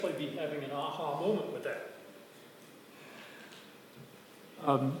be having an aha moment with that.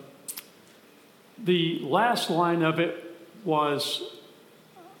 The last line of it was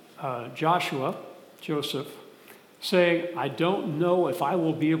Joseph, saying, I don't know if I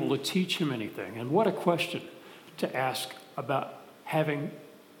will be able to teach him anything. And what a question to ask about having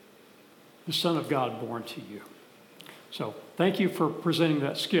the Son of God born to you. So thank you for presenting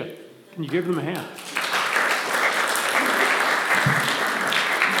that skit. Can you give them a hand?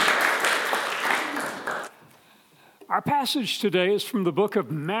 Our passage today is from the book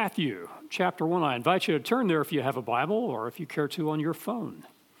of Matthew, chapter 1. I invite you to turn there if you have a Bible or if you care to on your phone.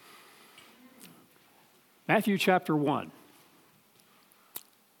 Matthew chapter 1.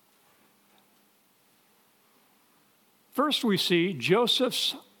 First, we see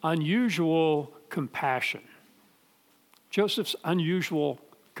Joseph's unusual compassion. Joseph's unusual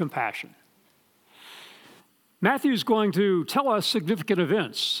compassion. Matthew's going to tell us significant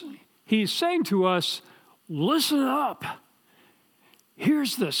events. He's saying to us, listen up.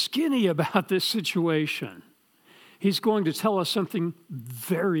 Here's the skinny about this situation. He's going to tell us something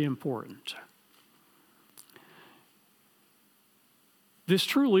very important. This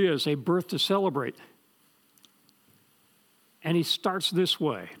truly is a birth to celebrate. And he starts this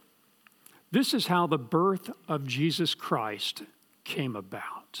way. This is how the birth of Jesus Christ came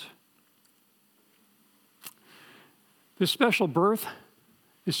about. This special birth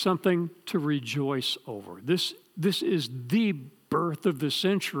is something to rejoice over. This is the birth of the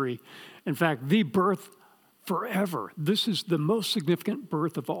century. In fact, the birth forever. This is the most significant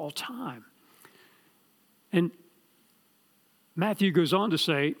birth of all time. And Matthew goes on to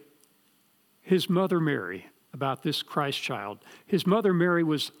say, his mother Mary, about this Christ child, his mother Mary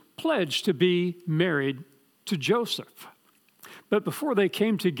was pledged to be married to Joseph. But before they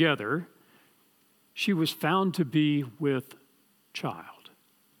came together, she was found to be with child.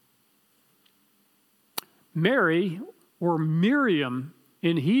 Mary, or Miriam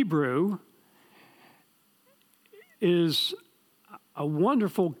in Hebrew, is a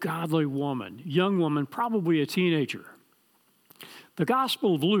wonderful, godly woman, young woman, probably a teenager. The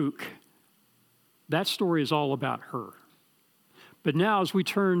Gospel of Luke, that story is all about her. But now as we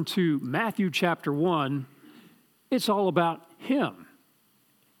turn to Matthew chapter 1, it's all about him.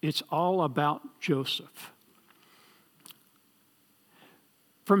 It's all about Joseph.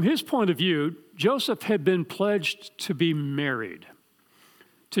 From his point of view, Joseph had been pledged to be married.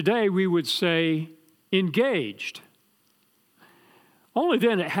 Today we would say engaged. Only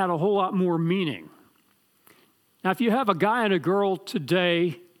then it had a whole lot more meaning. Now, if you have a guy and a girl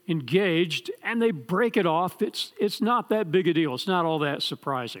today engaged and they break it off, it's not that big a deal. It's not all that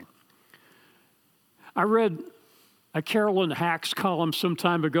surprising. I read a Carolyn Hacks column some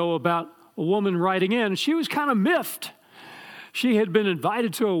time ago about a woman writing in. She was kind of miffed. She had been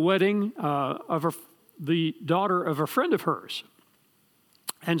invited to a wedding of the daughter of a friend of hers.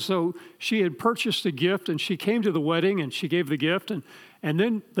 And so she had purchased a gift, and she came to the wedding, and she gave the gift, and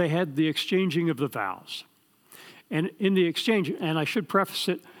then they had the exchanging of the vows. And in the exchange, and I should preface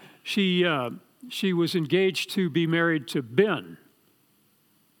it, she was engaged to be married to Ben.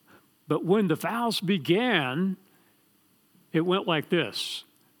 But when the vows began, it went like this.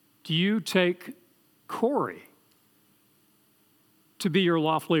 Do you take Corey to be your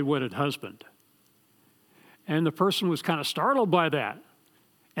lawfully wedded husband? And the person was kind of startled by that.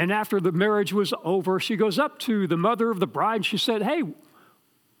 And after the marriage was over, she goes up to the mother of the bride and she said, hey,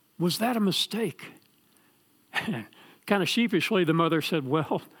 was that a mistake? Kind of sheepishly, the mother said,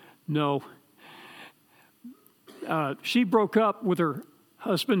 well, no. She broke up with her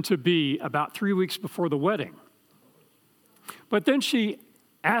husband-to-be about 3 weeks before the wedding. But then she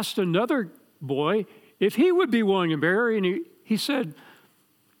asked another boy if he would be willing to marry, and he said,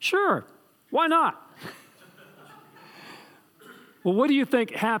 sure, why not? Well, what do you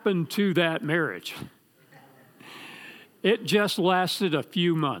think happened to that marriage? It just lasted a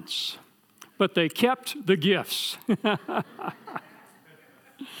few months, but they kept the gifts.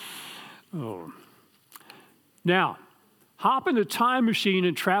 Oh. Now, hop in a time machine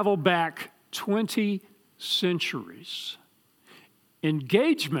and travel back 20 centuries.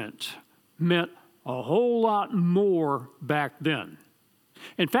 Engagement meant a whole lot more back then.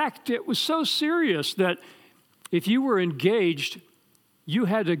 In fact, it was so serious that if you were engaged, you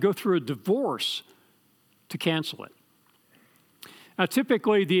had to go through a divorce to cancel it. Now,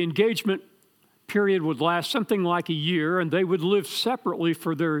 typically, the engagement period would last something like a year, and they would live separately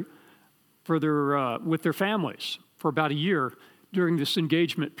with their families for about a year during this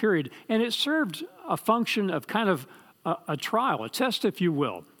engagement period. And it served a function of kind of a trial, a test, if you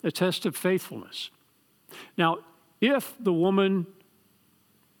will, a test of faithfulness. Now, if the woman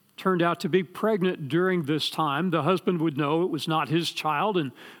turned out to be pregnant during this time, the husband would know it was not his child,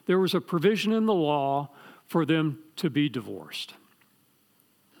 and there was a provision in the law for them to be divorced.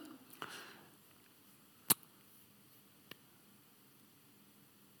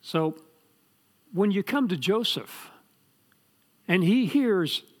 So when you come to Joseph and he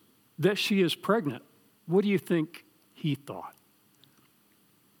hears that she is pregnant, what do you think he thought?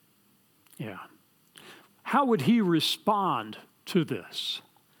 Yeah. How would he respond to this?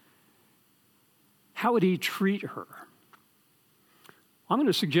 How would he treat her? I'm going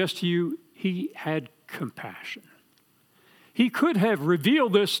to suggest to you he had compassion. He could have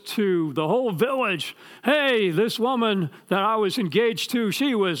revealed this to the whole village. Hey, this woman that I was engaged to,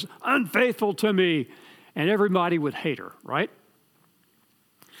 she was unfaithful to me. And everybody would hate her, right?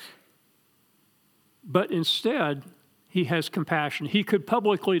 But instead, he has compassion. He could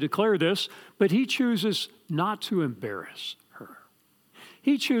publicly declare this, but he chooses not to embarrass her.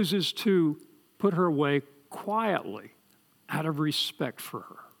 He chooses to put her away quietly out of respect for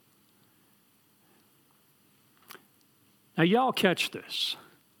her. Now, y'all catch this.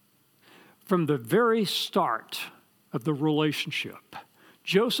 From the very start of the relationship,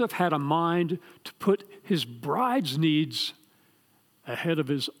 Joseph had a mind to put his bride's needs ahead of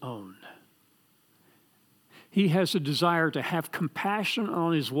his own. He has a desire to have compassion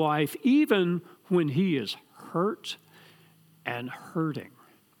on his wife even when he is hurt and hurting.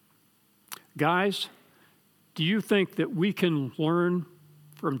 Guys, do you think that we can learn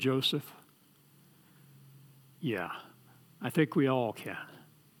from Joseph? Yeah, I think we all can.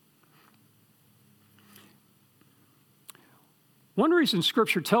 One reason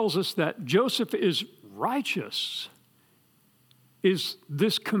Scripture tells us that Joseph is righteous is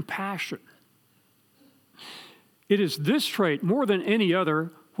this compassion. It is this trait, more than any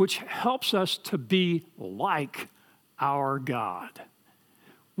other, which helps us to be like our God.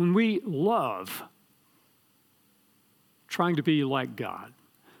 When we love, trying to be like God.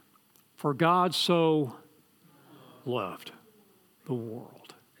 For God so loved the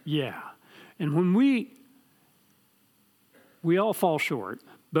world. Yeah. And when we all fall short,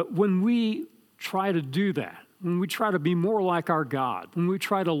 but when we try to do that, when we try to be more like our God, when we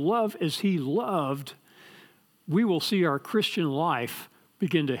try to love as He loved, we will see our Christian life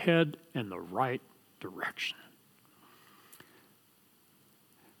begin to head in the right direction.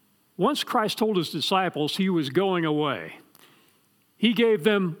 Once Christ told His disciples He was going away, He gave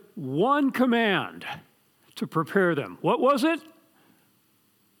them one command to prepare them. What was it?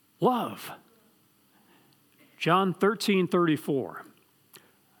 Love. John 13:34.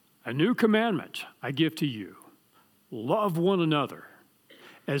 A new commandment I give to you. Love one another.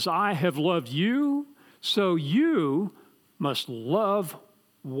 As I have loved you, so you must love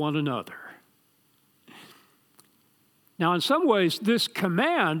one another. Now, in some ways, this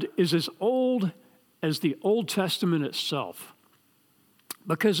command is as old as the Old Testament itself.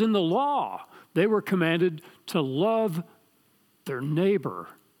 Because in the law, they were commanded to love their neighbor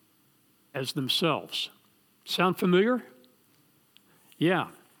as themselves. Sound familiar? Yeah.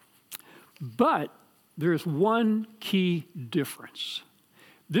 But there's one key difference.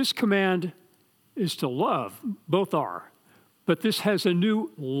 This command is to love, both are, but this has a new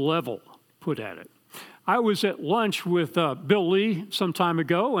level put at it. I was at lunch with Bill Lee some time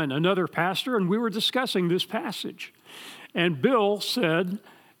ago and another pastor, and we were discussing this passage. And Bill said,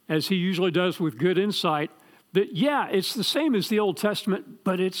 as he usually does with good insight, that yeah, it's the same as the Old Testament,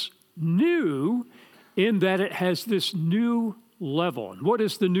 but it's new in that it has this new level. And what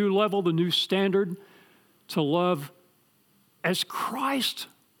is the new level, the new standard? To love as Christ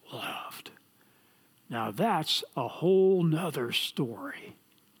loved. Now that's a whole nother story.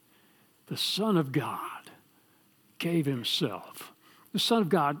 The Son of God gave Himself. The Son of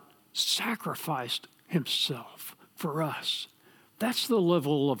God sacrificed Himself for us. That's the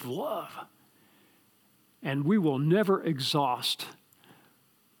level of love. And we will never exhaust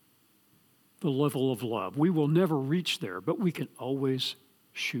the level of love. We will never reach there, but we can always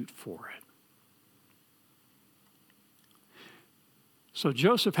shoot for it. So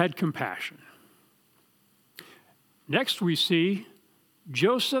Joseph had compassion. Next we see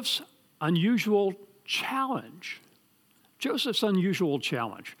Joseph's unusual challenge. Joseph's unusual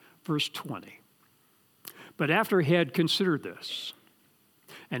challenge, verse 20. But after he had considered this,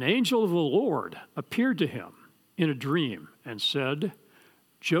 an angel of the Lord appeared to him in a dream and said,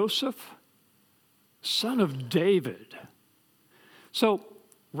 Joseph, son of David. So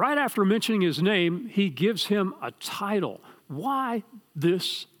right after mentioning his name, he gives him a title. Why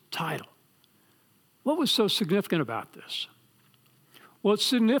this title? What was so significant about this? Well, it's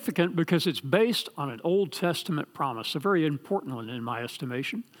significant because it's based on an Old Testament promise, a very important one in my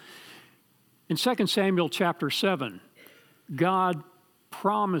estimation. In 2 Samuel chapter 7, God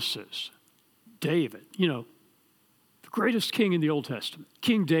promises David, the greatest king in the Old Testament,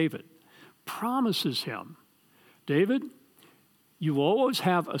 King David, promises him, David, you will always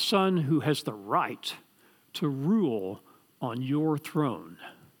have a son who has the right to rule on your throne.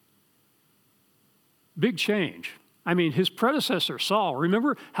 Big change. I mean, his predecessor, Saul,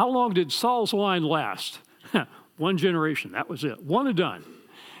 remember, how long did Saul's line last? One generation, that was it. One and done.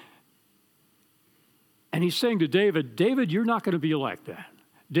 And he's saying to David, David, you're not going to be like that.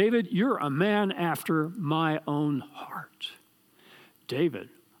 David, you're a man after my own heart. David,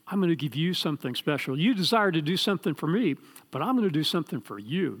 I'm going to give you something special. You desire to do something for me, but I'm going to do something for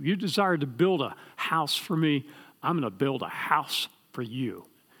you. You desire to build a house for me. I'm going to build a house for you,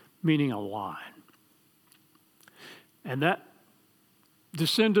 meaning a line. And that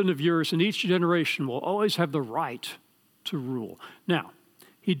descendant of yours in each generation will always have the right to rule. Now,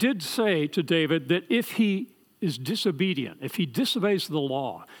 he did say to David that if he is disobedient, if he disobeys the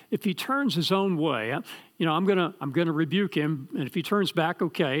law, if he turns his own way, I'm going to rebuke him, and if he turns back,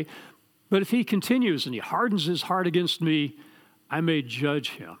 okay. But if he continues and he hardens his heart against me, I may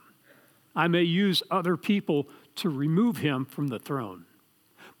judge him. I may use other people to remove him from the throne.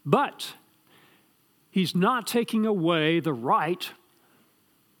 But he's not taking away the right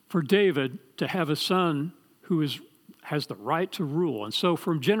for David to have a son who has the right to rule. And so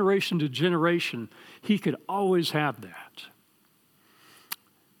from generation to generation, he could always have that.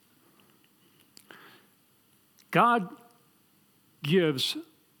 God gives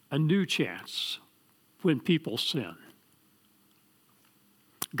a new chance when people sin.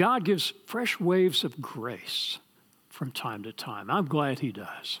 God gives fresh waves of grace from time to time. I'm glad he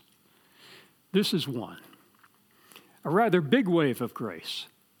does. This is one, a rather big wave of grace.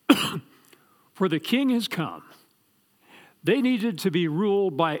 For the king has come. They needed to be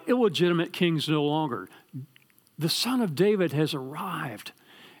ruled by illegitimate kings no longer. The son of David has arrived.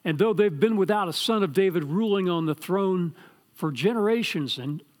 And though they've been without a son of David ruling on the throne for generations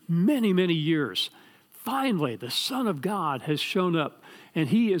and many, many years, finally the Son of God has shown up, and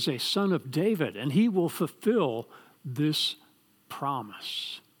he is a son of David, and he will fulfill this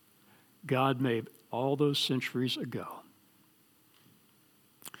promise God made all those centuries ago.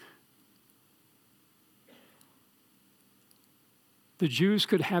 The Jews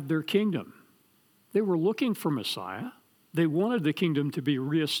could have their kingdom. They were looking for Messiah. They wanted the kingdom to be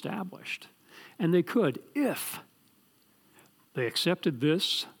reestablished. And they could if they accepted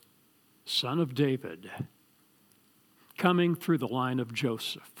this son of David coming through the line of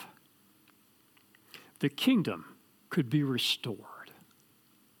Joseph. The kingdom could be restored.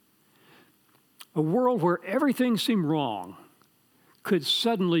 A world where everything seemed wrong could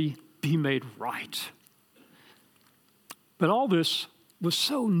suddenly be made right. But all this was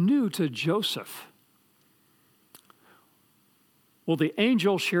so new to Joseph. Well, the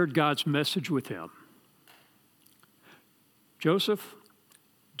angel shared God's message with him. Joseph,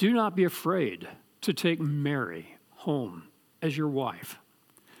 do not be afraid to take Mary home as your wife,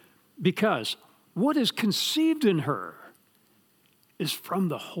 because what is conceived in her is from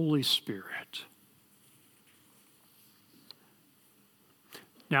the Holy Spirit.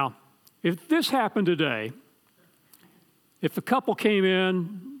 Now, if this happened today, if a couple came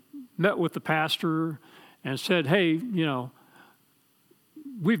in, met with the pastor, and said, hey,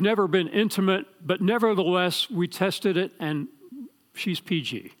 we've never been intimate, but nevertheless, we tested it, and she's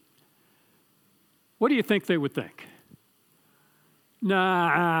PG. What do you think they would think?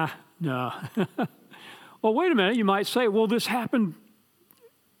 No. Well, wait a minute. You might say, well, this happened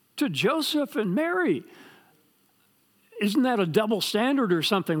to Joseph and Mary. Isn't that a double standard or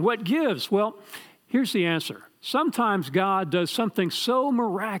something? What gives? Well, here's the answer. Sometimes God does something so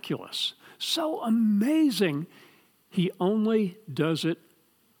miraculous, so amazing, he only does it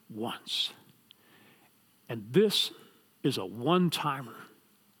once. And this is a one-timer.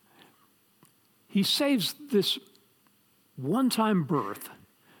 He saves this one-time birth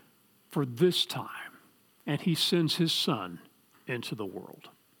for this time, and he sends his son into the world.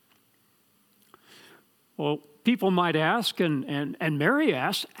 Well, people might ask, and Mary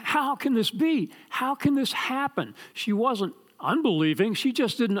asked, how can this be? How can this happen? She wasn't unbelieving. She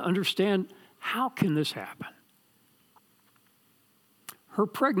just didn't understand, how can this happen? Her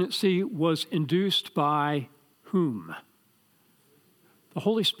pregnancy was induced by whom? The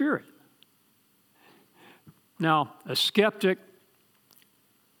Holy Spirit. Now, a skeptic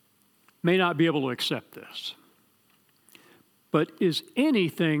may not be able to accept this, but is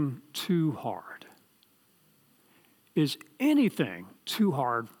anything too hard? is anything too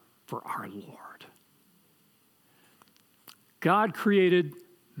hard for our Lord. God created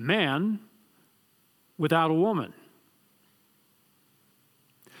man without a woman.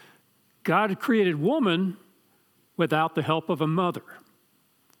 God created woman without the help of a mother.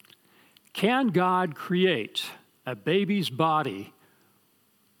 Can God create a baby's body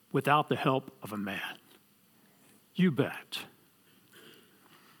without the help of a man? You bet.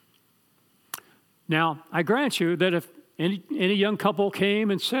 Now, I grant you that if any young couple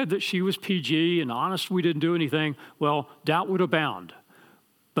came and said that she was PG and honest, we didn't do anything, well, doubt would abound.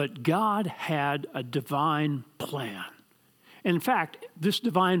 But God had a divine plan. In fact, this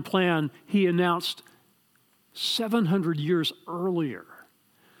divine plan he announced 700 years earlier.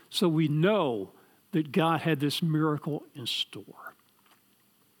 So we know that God had this miracle in store.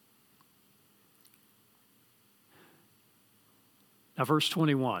 Now, verse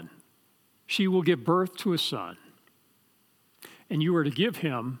 21, she will give birth to a son, and you are to give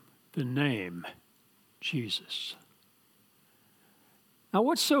him the name Jesus. Now,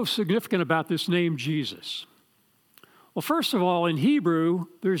 what's so significant about this name Jesus? Well, first of all, in Hebrew,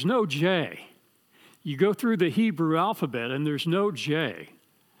 there's no J. You go through the Hebrew alphabet, and there's no J.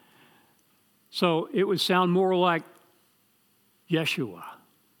 So it would sound more like Yeshua,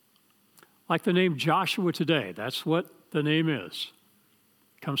 like the name Joshua today. That's what the name is.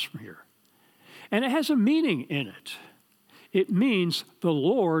 It comes from here. And it has a meaning in it. It means the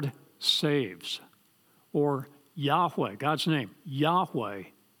Lord saves, or Yahweh, God's name, Yahweh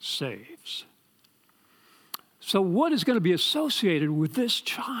saves. So what is going to be associated with this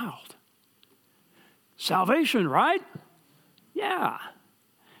child? Salvation, right? Yeah,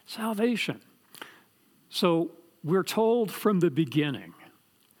 salvation. So we're told from the beginning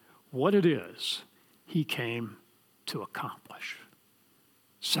what it is he came to accomplish.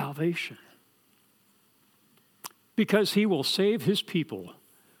 Salvation. Because he will save his people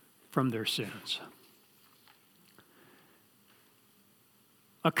from their sins.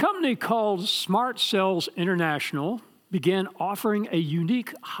 A company called Smart Cells International began offering a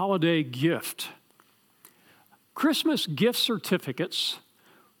unique holiday gift. Christmas gift certificates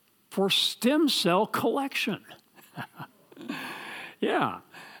for stem cell collection. Yeah.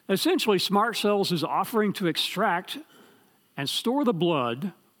 Essentially, Smart Cells is offering to extract and store the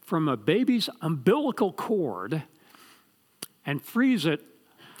blood from a baby's umbilical cord and freeze it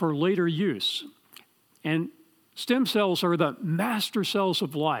for later use. And stem cells are the master cells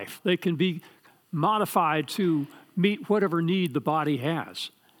of life. They can be modified to meet whatever need the body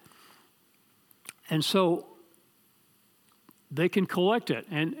has. And so they can collect it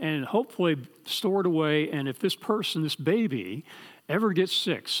and hopefully store it away. And if this person, this baby, ever gets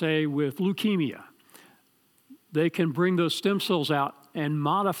sick, say with leukemia, they can bring those stem cells out and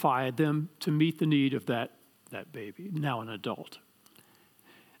modify them to meet the need of that baby, now an adult.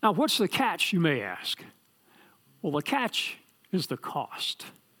 Now, what's the catch, you may ask? Well, the catch is the cost.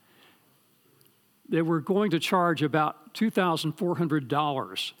 They were going to charge about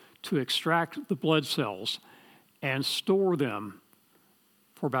 $2,400 to extract the blood cells and store them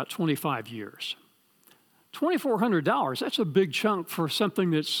for about 25 years. $2,400, that's a big chunk for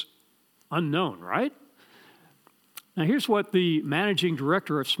something that's unknown, right? Now, here's what the managing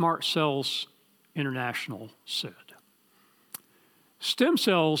director of Smart Cells International said. Stem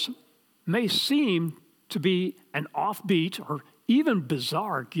cells may seem to be an offbeat or even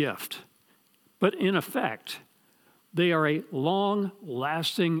bizarre gift, but in effect, they are a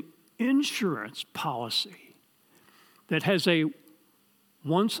long-lasting insurance policy that has a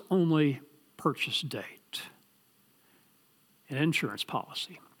once-only purchase date. An insurance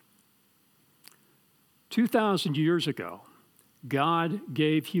policy. 2,000 years ago, God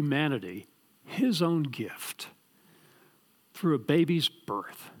gave humanity his own gift through a baby's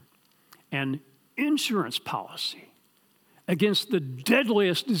birth, an insurance policy against the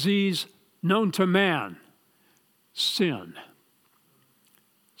deadliest disease known to man, sin.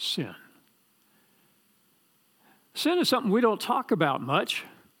 Sin. Sin is something we don't talk about much.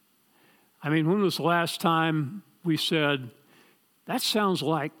 I mean, when was the last time we said, that sounds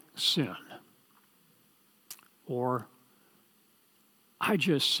like sin? Or, I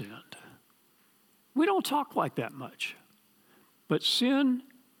just sinned. We don't talk like that much. But sin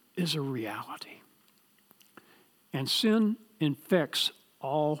is a reality. And sin infects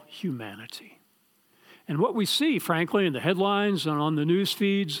all humanity. And what we see, frankly, in the headlines and on the news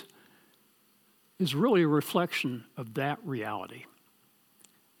feeds is really a reflection of that reality.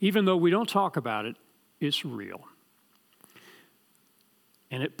 Even though we don't talk about it, it's real.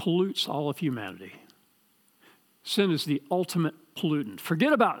 And it pollutes all of humanity. Sin is the ultimate pollutant.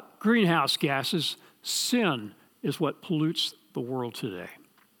 Forget about greenhouse gases. Sin is what pollutes the world today.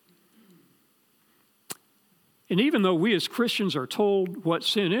 And even though we as Christians are told what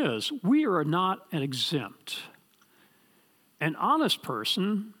sin is, we are not an exempt. An honest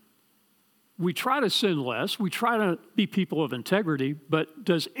person, we try to sin less, we try to be people of integrity, but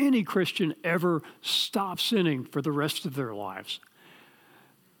does any Christian ever stop sinning for the rest of their lives?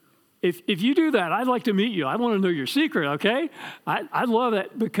 If you do that, I'd like to meet you. I want to know your secret, okay? I love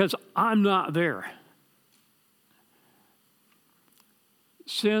that because I'm not there.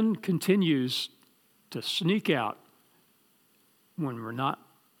 Sin continues to sneak out when we're not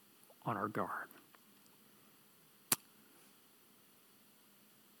on our guard.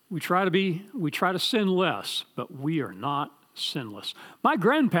 We try to sin less, but we are not sinless. My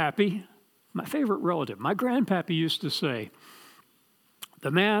grandpappy, my favorite relative, my grandpappy used to say,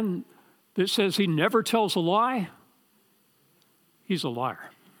 the man that says he never tells a lie, he's a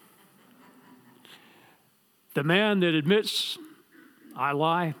liar. The man that admits, I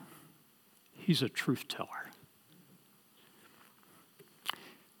lie, he's a truth teller.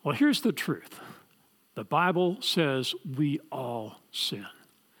 Well, here's the truth. The Bible says we all sin.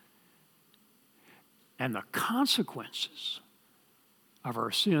 And the consequences of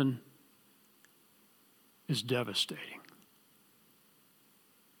our sin is devastating.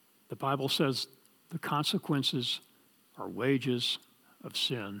 The Bible says the consequences, our wages of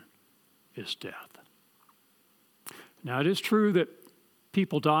sin, is death. Now, it is true that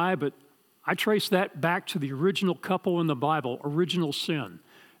people die, but I trace that back to the original couple in the Bible. Original sin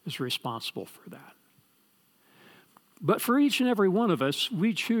is responsible for that. But for each and every one of us,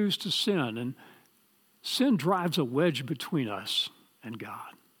 we choose to sin, and sin drives a wedge between us and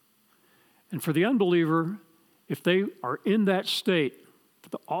God. And for the unbeliever, if they are in that state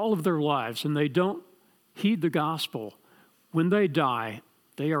for all of their lives and they don't heed the gospel, when they die,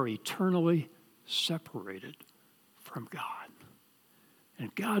 they are eternally separated from God.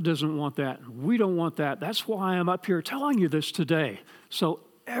 And God doesn't want that, and we don't want that. That's why I'm up here telling you this today, so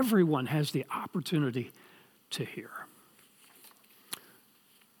everyone has the opportunity to hear.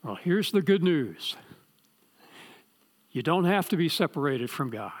 Well, here's the good news. You don't have to be separated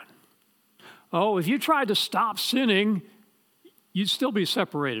from God. Oh, if you tried to stop sinning, you'd still be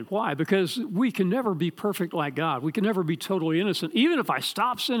separated. Why? Because we can never be perfect like God. We can never be totally innocent. Even if I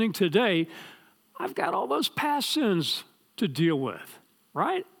stop sinning today, I've got all those past sins to deal with,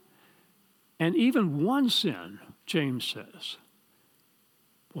 right? And even one sin, James says,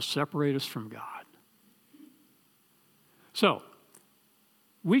 will separate us from God. So,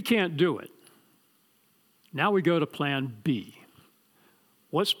 we can't do it. Now we go to plan B.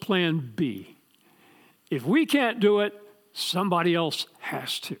 What's plan B? If we can't do it, somebody else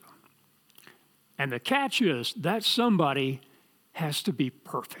has to. And the catch is that somebody has to be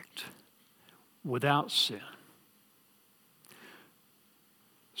perfect, without sin.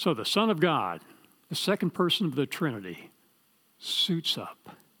 So the Son of God, the second person of the Trinity, suits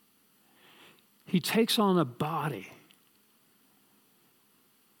up. He takes on a body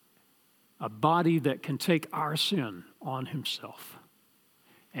that can take our sin on himself.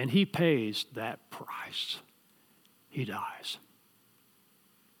 And he pays that price. He dies.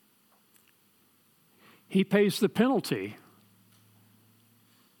 He pays the penalty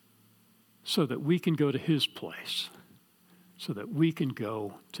so that we can go to his place, so that we can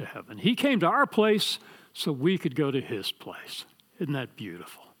go to heaven. He came to our place so we could go to his place. Isn't that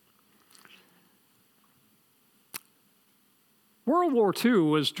beautiful? World War II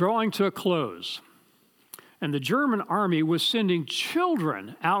was drawing to a close, and the German army was sending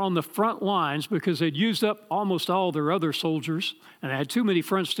children out on the front lines because they'd used up almost all their other soldiers, and they had too many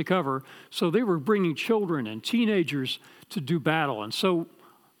fronts to cover, so they were bringing children and teenagers to do battle. And so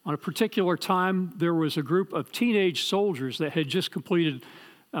on a particular time, there was a group of teenage soldiers that had just completed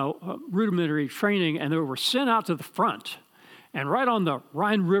rudimentary training, and they were sent out to the front. And right on the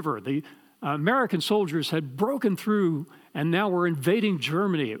Rhine River, the American soldiers had broken through and now were invading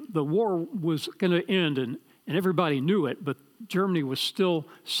Germany. The war was going to end, and everybody knew it, but Germany was still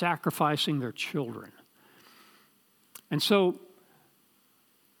sacrificing their children. And so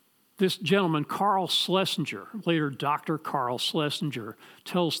this gentleman, Karl Schlesinger, later Dr. Karl Schlesinger,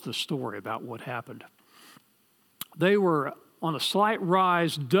 tells the story about what happened. They were on a slight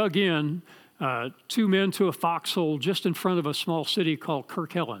rise, dug in, 2 men to a foxhole just in front of a small city called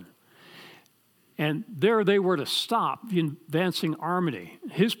Kirchhellen. And there they were to stop the advancing army.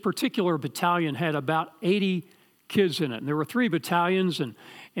 His particular battalion had about 80 kids in it. And there were 3 battalions,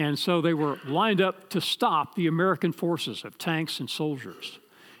 and so they were lined up to stop the American forces of tanks and soldiers.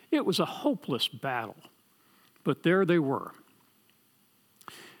 It was a hopeless battle, but there they were.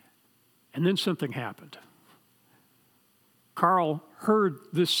 And then something happened. Carl heard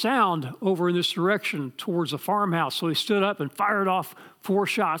this sound over in this direction towards a farmhouse, so he stood up and fired off 4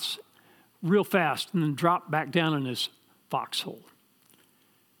 shots real fast and then dropped back down in his foxhole.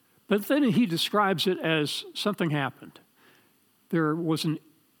 But then he describes it as something happened. There was an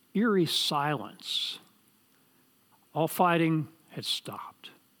eerie silence. All fighting had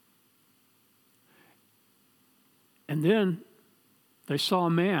stopped. And then they saw a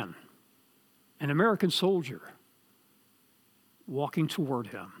man, an American soldier, walking toward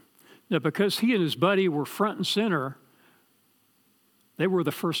him. Now, because he and his buddy were front and center, they were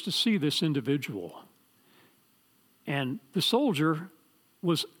the first to see this individual. And the soldier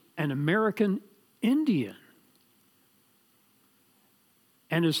was an American Indian.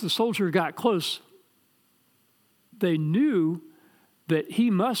 And as the soldier got close, they knew that he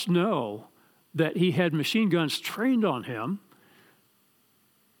must know that he had machine guns trained on him,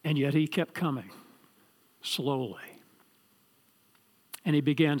 and yet he kept coming slowly. And he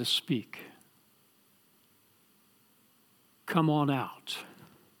began to speak. Come on out.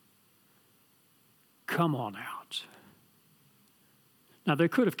 Come on out. Now, they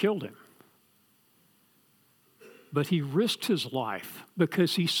could have killed him, but he risked his life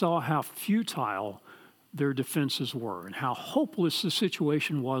because he saw how futile their defenses were and how hopeless the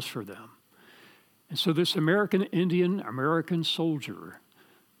situation was for them. And so this American Indian, American soldier,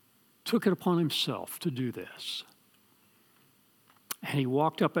 took it upon himself to do this. And he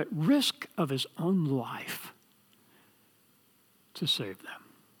walked up at risk of his own life to save them.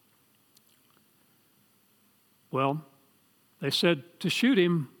 Well, they said to shoot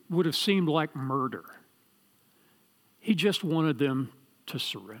him would have seemed like murder. He just wanted them to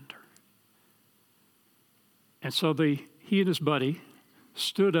surrender. And so he and his buddy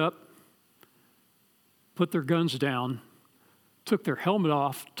stood up, put their guns down, took their helmet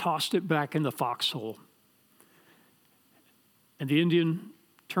off, tossed it back in the foxhole. And the Indian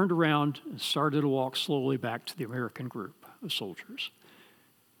turned around and started to walk slowly back to the American group of soldiers.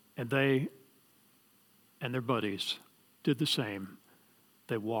 And they and their buddies did the same.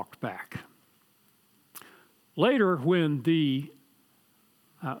 They walked back. Later, when they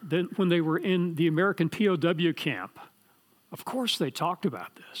were in the American POW camp, of course they talked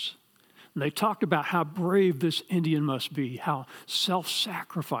about this. And they talked about how brave this Indian must be, how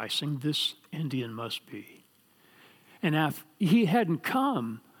self-sacrificing this Indian must be. And if he hadn't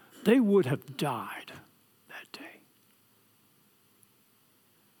come, they would have died that day.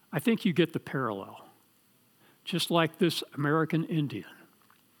 I think you get the parallel. Just like this American Indian,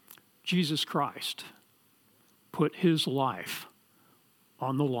 Jesus Christ put his life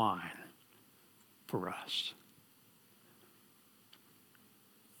on the line for us.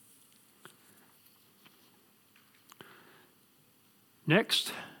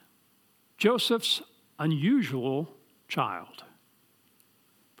 Next, Joseph's unusual child.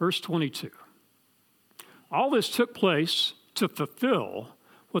 Verse 22. All this took place to fulfill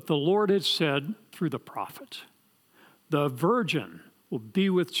what the Lord had said through the prophet. The virgin will be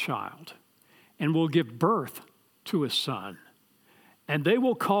with child and will give birth to a son, and they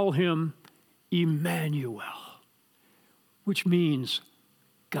will call him Emmanuel, which means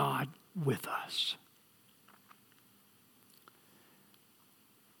God with us.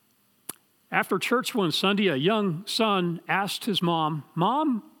 After church one Sunday, a young son asked his mom,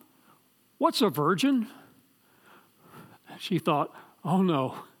 "Mom, what's a virgin?" She thought, "Oh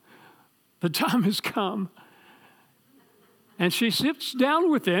no, the time has come." And she sits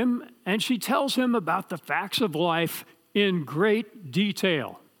down with him and she tells him about the facts of life in great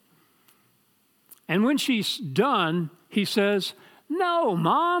detail. And when she's done, he says, "No,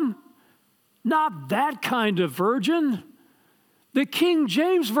 Mom, not that kind of virgin, the King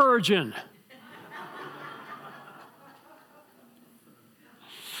James Virgin."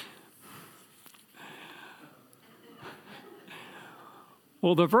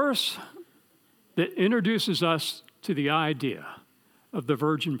 Well, the verse that introduces us to the idea of the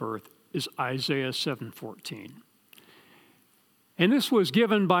virgin birth is Isaiah 7:14. And this was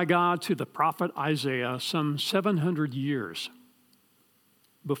given by God to the prophet Isaiah some 700 years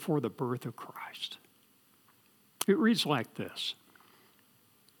before the birth of Christ. It reads like this: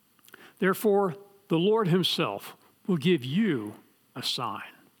 "Therefore, the Lord himself will give you a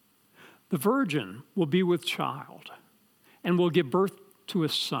sign. The virgin will be with child and will give birth to a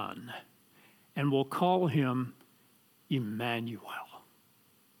son, and will call him Emmanuel."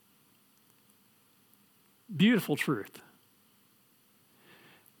 Beautiful truth.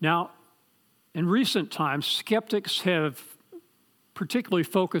 Now, in recent times, skeptics have particularly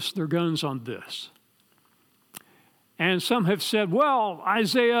focused their guns on this. And some have said, well,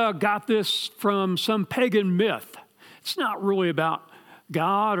 Isaiah got this from some pagan myth, It's not really about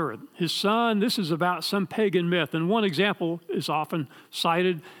God or his son. This is about some pagan myth. And one example is often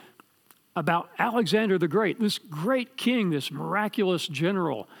cited about Alexander the Great, this great king, this miraculous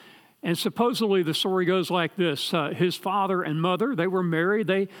general. And supposedly the story goes like this. His father and mother, they were married.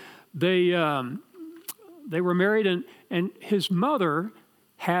 They were married, and his mother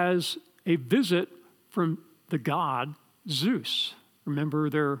has a visit from the god Zeus. Remember,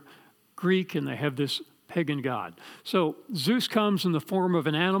 they're Greek, and they have this pagan god. So Zeus comes in the form of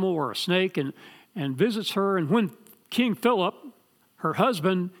an animal or a snake and visits her. And when King Philip, her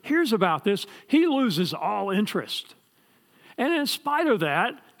husband, hears about this, he loses all interest. And in spite of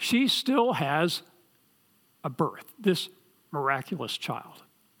that, she still has a birth, this miraculous child.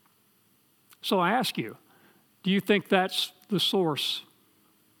 So I ask you, do you think that's the source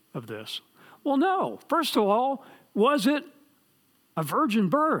of this? Well, no. First of all, was it a virgin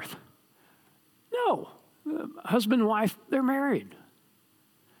birth? No. Husband and wife, they're married.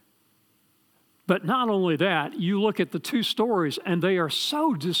 But not only that, you look at the two stories and they are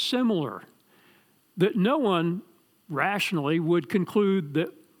so dissimilar that no one rationally would conclude that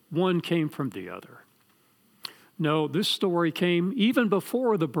one came from the other. No, this story came even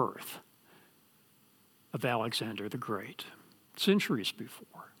before the birth of Alexander the Great, centuries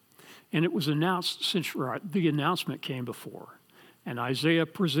before. And it was announced, the announcement came before. And Isaiah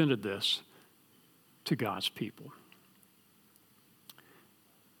presented this to God's people.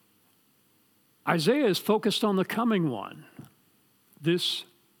 Isaiah is focused on the coming one, this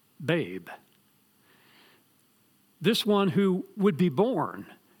babe, this one who would be born,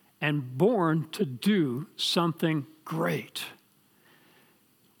 and born to do something great.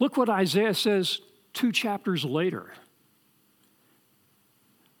 Look what Isaiah says 2 chapters later.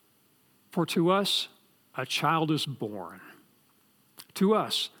 For to us a child is born, to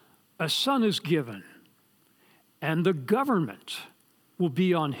us a son is given, and the government will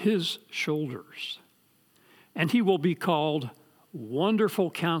be on his shoulders. And he will be called Wonderful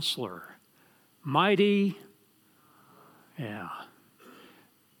Counselor, Mighty,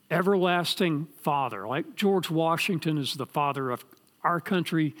 Everlasting Father. Like George Washington is the father of our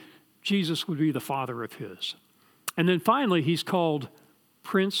country, Jesus would be the father of his. And then finally, he's called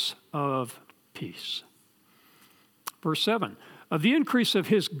Prince of Peace. Verse 7, of the increase of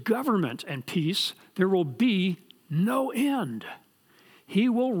his government and peace, there will be no end. He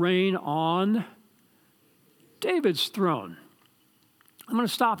will reign on David's throne. I'm going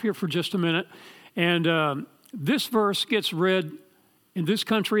to stop here for just a minute. And this verse gets read in this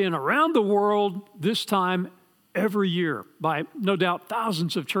country and around the world this time every year by, no doubt,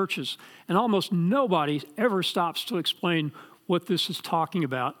 thousands of churches. And almost nobody ever stops to explain what this is talking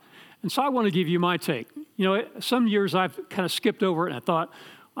about. And so I want to give you my take. You know, some years I've kind of skipped over it and I thought,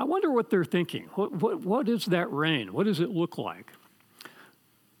 I wonder what they're thinking. What is that reign? What does it look like?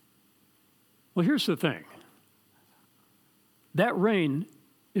 Well, here's the thing. That reign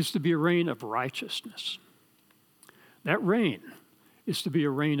is to be a reign of righteousness. That reign is to be a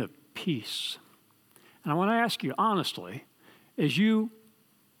reign of peace. And I want to ask you honestly, as you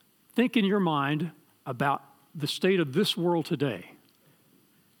think in your mind about the state of this world today,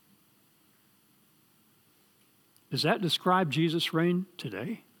 does that describe Jesus' reign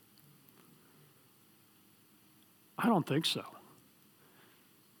today? I don't think so.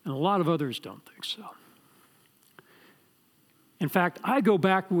 And a lot of others don't think so. In fact, I go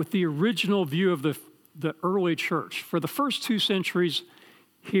back with the original view of the early church. For the first 2 centuries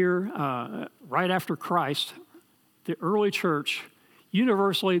here, right after Christ, the early church,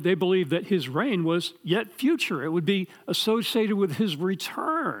 universally, they believed that his reign was yet future. It would be associated with his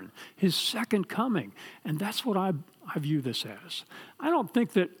return, his second coming. And that's what I view this as. I don't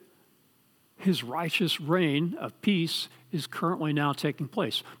think that his righteous reign of peace is currently now taking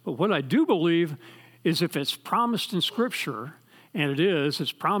place. But what I do believe is if it's promised in Scripture, and it is,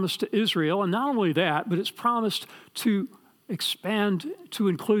 it's promised to Israel, and not only that, but it's promised to expand to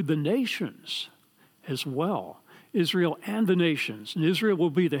include the nations as well. Israel and the nations. And Israel will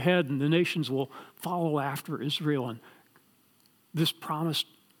be the head, and the nations will follow after Israel. And this promised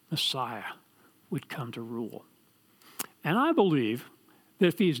Messiah would come to rule. And I believe that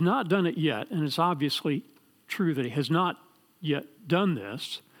if he's not done it yet, and it's obviously true that he has not yet done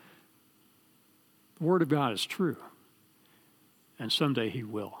this, the Word of God is true. And someday he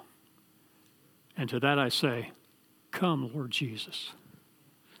will. And to that I say, come, Lord Jesus.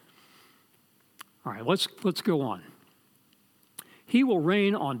 All right, let's go on. He will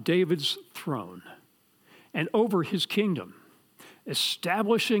reign on David's throne and over his kingdom,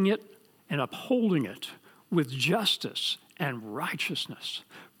 establishing it and upholding it with justice and righteousness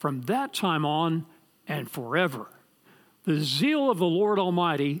from that time on and forever. The zeal of the Lord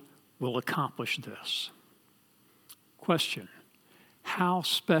Almighty will accomplish this. Question: how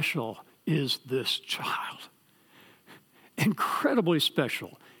special is this child? Incredibly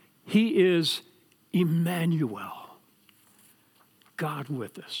special. He is Emmanuel, God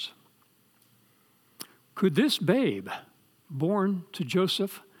with us. Could this babe, born to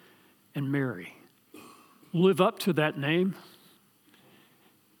Joseph and Mary, live up to that name?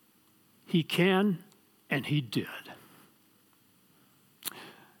 He can, and he did.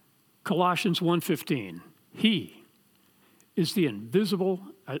 Colossians 1:15, he is the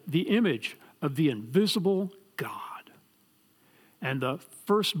image of the invisible God, and the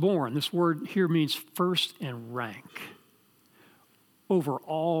firstborn. This word here means first in rank over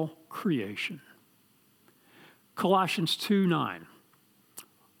all creation. Colossians 2:9,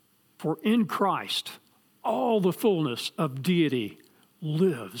 for in Christ all the fullness of deity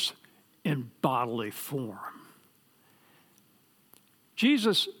lives in bodily form.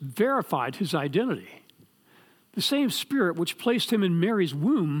 Jesus verified his identity. The same Spirit which placed him in Mary's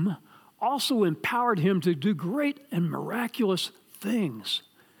womb also empowered him to do great and miraculous things,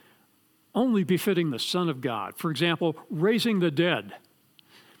 only befitting the Son of God. For example, raising the dead,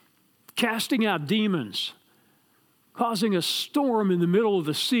 casting out demons, causing a storm in the middle of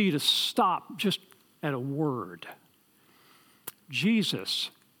the sea to stop just at a word. Jesus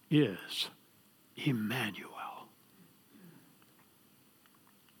is Emmanuel.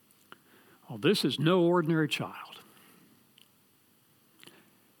 Well, this is no ordinary child.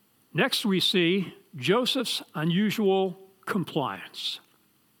 Next, we see Joseph's unusual compliance.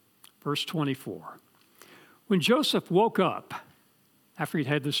 Verse 24. When Joseph woke up after he'd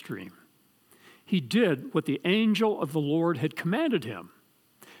had this dream, he did what the angel of the Lord had commanded him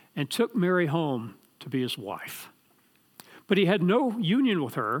and took Mary home to be his wife. But he had no union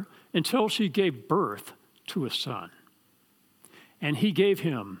with her until she gave birth to a son. And he gave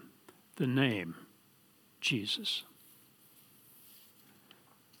him the name Jesus.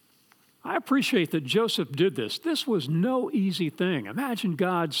 I appreciate that Joseph did this. This was no easy thing. Imagine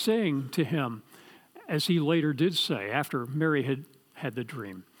God saying to him, as he later did say after Mary had had the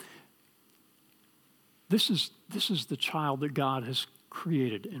dream, this is the child that God has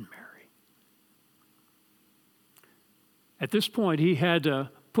created in Mary. At this point, he had to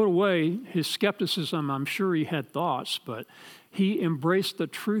put away his skepticism. I'm sure he had thoughts, but he embraced the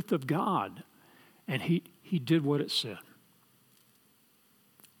truth of God, and he did what it said.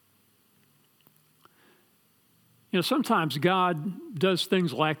 You know, sometimes God does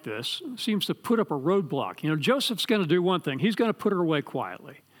things like this, seems to put up a roadblock. You know, Joseph's going to do one thing. He's going to put her away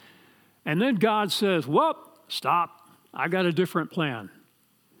quietly. And then God says, well, stop. I got a different plan.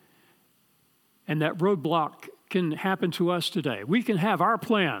 And that roadblock can happen to us today. We can have our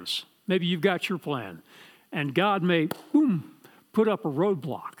plans. Maybe you've got your plan. And God may, boom, put up a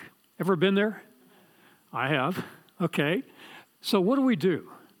roadblock. Ever been there? I have. Okay. So what do we do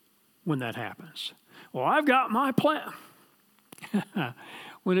when that happens? Well, I've got my plan.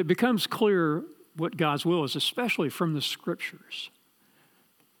 When it becomes clear what God's will is, especially from the Scriptures,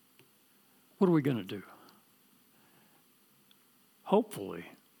 what are we going to do? Hopefully,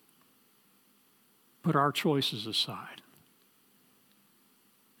 put our choices aside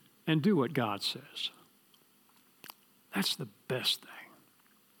and do what God says. That's the best thing.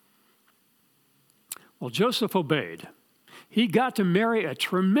 Well, Joseph obeyed. He got to marry a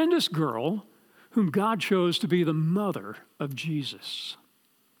tremendous girl whom God chose to be the mother of Jesus.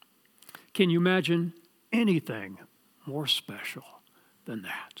 Can you imagine anything more special than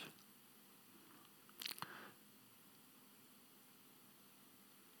that?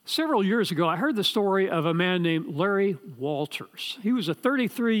 Several years ago, I heard the story of a man named Larry Walters. He was a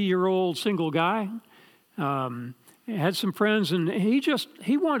 33-year-old single guy. He had some friends, and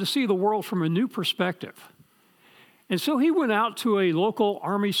he wanted to see the world from a new perspective. And so he went out to a local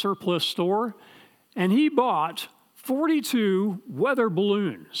Army surplus store, and he bought 42 weather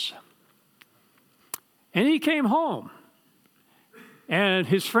balloons. And he came home, and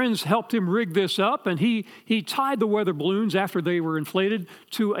his friends helped him rig this up, and he tied the weather balloons after they were inflated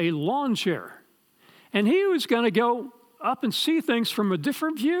to a lawn chair. And he was going to go up and see things from a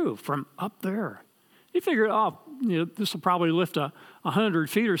different view, from up there. He figured, this will probably lift 100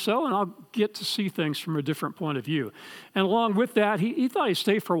 feet or so, and I'll get to see things from a different point of view. And along with that, he thought he'd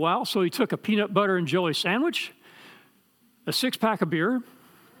stay for a while, so he took a peanut butter and jelly sandwich, a 6-pack of beer,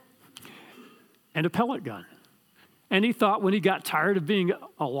 and a pellet gun. And he thought when he got tired of being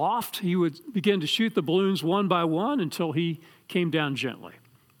aloft, he would begin to shoot the balloons one by one until he came down gently.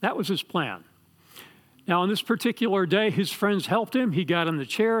 That was his plan. Now, on this particular day, his friends helped him. He got in the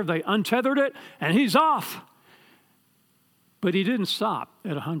chair, they untethered it, and he's off. But he didn't stop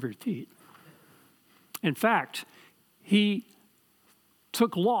at 100 feet. In fact, he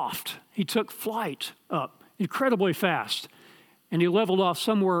took flight up incredibly fast, and he leveled off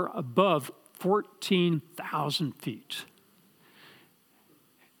somewhere above 14,000 feet.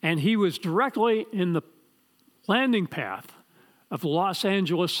 And he was directly in the landing path of the Los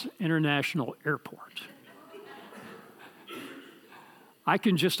Angeles International Airport. I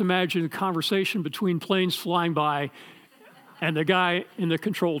can just imagine the conversation between planes flying by and the guy in the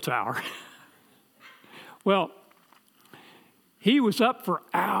control tower. Well, he was up for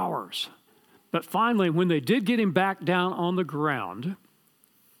hours. But finally, when they did get him back down on the ground,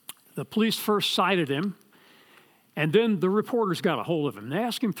 the police first cited him, and then the reporters got a hold of him. They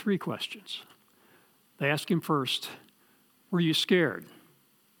asked him 3 questions. They asked him first, were you scared?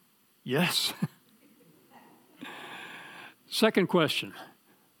 Yes. Second question,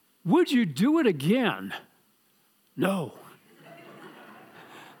 would you do it again? No.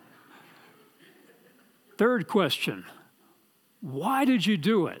 Third question, why did you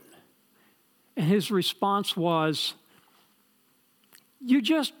do it? And his response was, you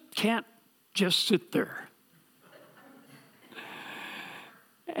just can't just sit there.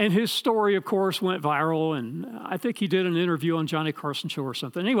 And his story, of course, went viral, and I think he did an interview on Johnny Carson show or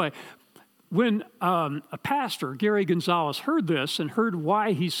something. Anyway, when a pastor, Gary Gonzalez, heard this and heard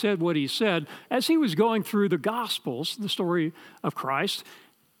why he said what he said, as he was going through the Gospels, the story of Christ,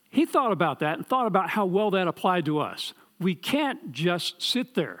 he thought about that and thought about how well that applied to us. We can't just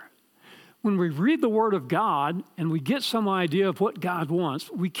sit there. When we read the Word of God and we get some idea of what God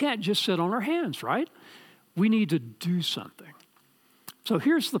wants, we can't just sit on our hands, right? We need to do something. So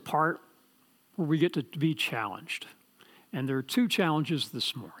here's the part where we get to be challenged. And there are 2 challenges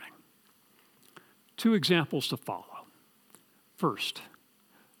this morning. 2 examples to follow. First,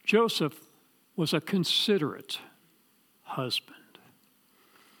 Joseph was a considerate husband.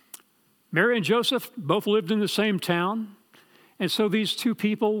 Mary and Joseph both lived in the same town. And so these 2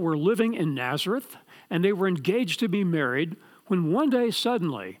 people were living in Nazareth, and they were engaged to be married when one day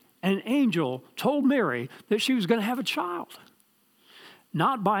suddenly an angel told Mary that she was going to have a child.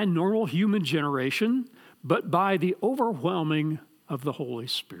 Not by normal human generation, but by the overwhelming of the Holy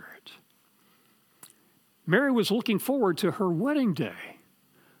Spirit. Mary was looking forward to her wedding day,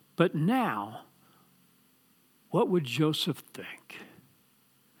 but now, what would Joseph think?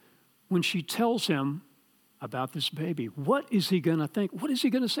 When she tells him about this baby, what is he going to think? What is he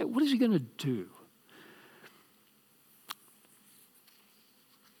going to say? What is he going to do?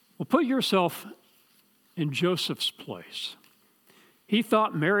 Well, put yourself in Joseph's place. He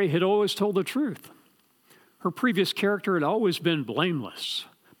thought Mary had always told the truth. Her previous character had always been blameless,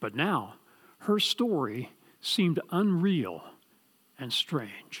 but now her story seemed unreal and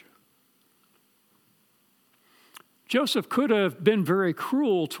strange. Joseph could have been very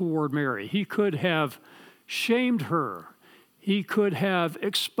cruel toward Mary. He could have shamed her. He could have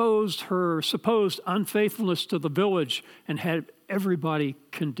exposed her supposed unfaithfulness to the village and had everybody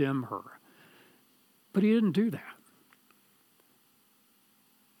condemn her. But he didn't do that.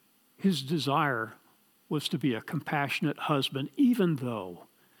 His desire was to be a compassionate husband, even though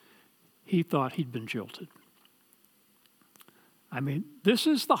he thought he'd been jilted. I mean, this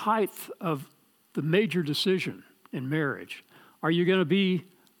is the height of the major decision in marriage. Are you going to be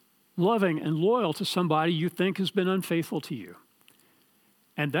loving and loyal to somebody you think has been unfaithful to you?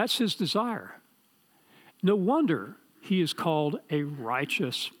 And that's his desire. No wonder he is called a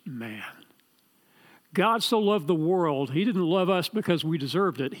righteous man. God so loved the world, he didn't love us because we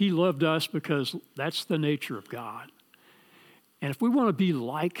deserved it. He loved us because that's the nature of God. And if we want to be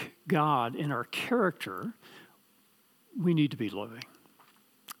like God in our character, we need to be loving.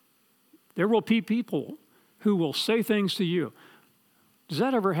 There will be people who will say things to you. Does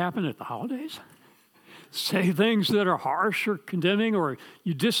that ever happen at the holidays? Say things that are harsh or condemning, or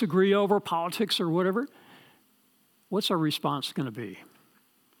you disagree over politics or whatever. What's our response going to be?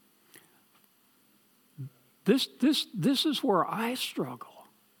 This is where I struggle.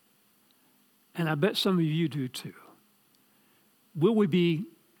 And I bet some of you do too. Will we be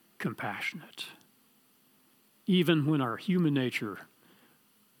compassionate? Even when our human nature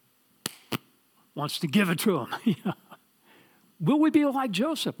wants to give it to them. Will we be like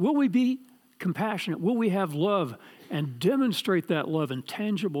Joseph? Will we be compassionate? Will we have love and demonstrate that love in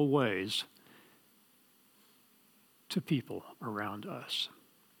tangible ways to people around us?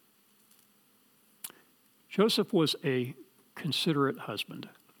 Joseph was a considerate husband.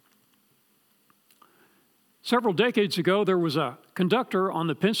 Several decades ago, there was a conductor on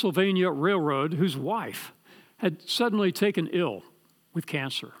the Pennsylvania Railroad whose wife had suddenly taken ill with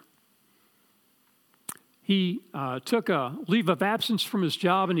cancer. He took a leave of absence from his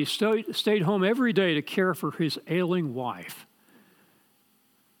job, and he stayed home every day to care for his ailing wife.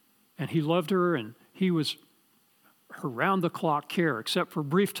 And he loved her, and he was her round-the-clock care, except for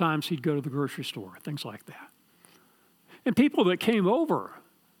brief times he'd go to the grocery store, things like that. And people that came over,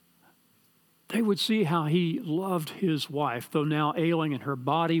 they would see how he loved his wife, though now ailing and her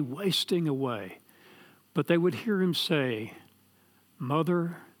body wasting away. But they would hear him say,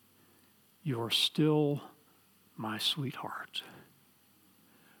 "Mother, you're still my sweetheart.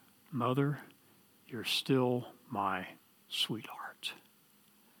 Mother, you're still my sweetheart."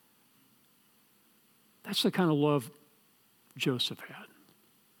 That's the kind of love Joseph had.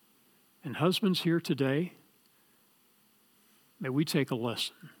 And husbands here today, may we take a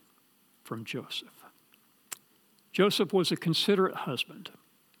lesson from Joseph. Joseph was a considerate husband.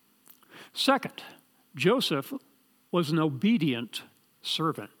 Second, Joseph was an obedient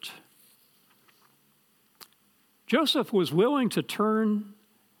servant. Joseph was willing to turn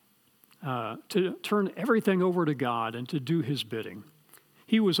everything over to God and to do his bidding.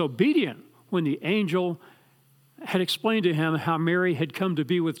 He was obedient when the angel had explained to him how Mary had come to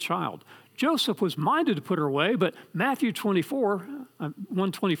be with child. Joseph was minded to put her away, but Matthew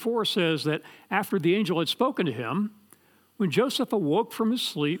 1:24 says that after the angel had spoken to him, when Joseph awoke from his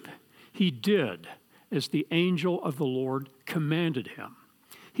sleep, he did as the angel of the Lord commanded him.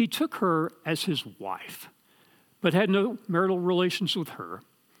 He took her as his wife, but had no marital relations with her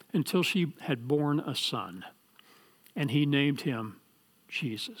until she had borne a son, and he named him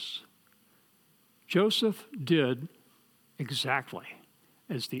Jesus. Joseph did exactly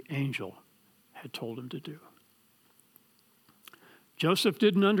as the angel had told him to do. Joseph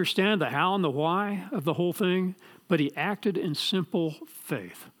didn't understand the how and the why of the whole thing, but he acted in simple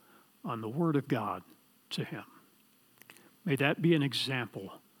faith on the word of God to him. May that be an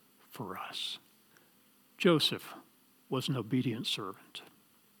example for us. Joseph was an obedient servant.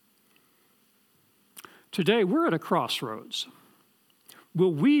 Today, we're at a crossroads.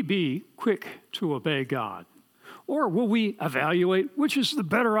 Will we be quick to obey God? Or will we evaluate which is the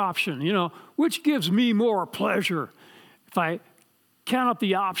better option? Which gives me more pleasure? If I count up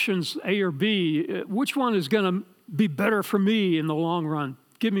the options, A or B, which one is going to be better for me in the long run?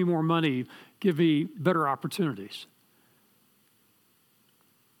 Give me more money, give me better opportunities.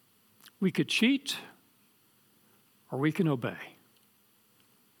 We could cheat, or we can obey.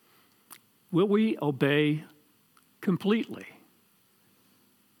 Will we obey completely?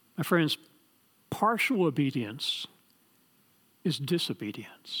 My friends, partial obedience is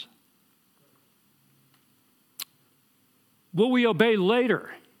disobedience. Will we obey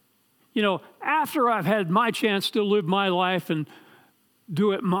later? After I've had my chance to live my life and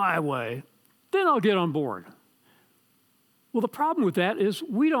do it my way, then I'll get on board. Well, the problem with that is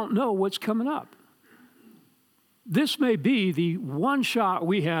we don't know what's coming up. This may be the one shot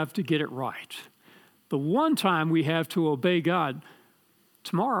we have to get it right. The one time we have to obey God.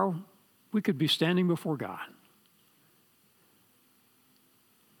 Tomorrow, we could be standing before God.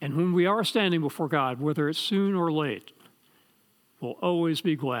 And when we are standing before God, whether it's soon or late, we'll always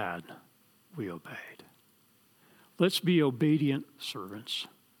be glad we obeyed. Let's be obedient servants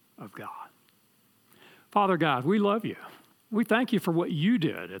of God. Father God, we love you. We thank you for what you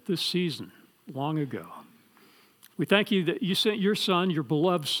did at this season long ago. We thank you that you sent your son, your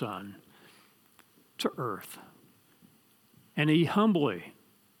beloved son, to earth. And he humbly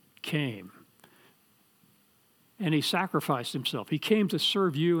came. And he sacrificed himself. He came to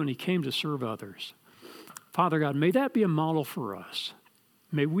serve you and he came to serve others. Father God, may that be a model for us.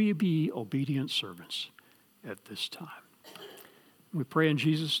 May we be obedient servants at this time. We pray in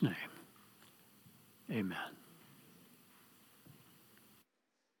Jesus' name. Amen.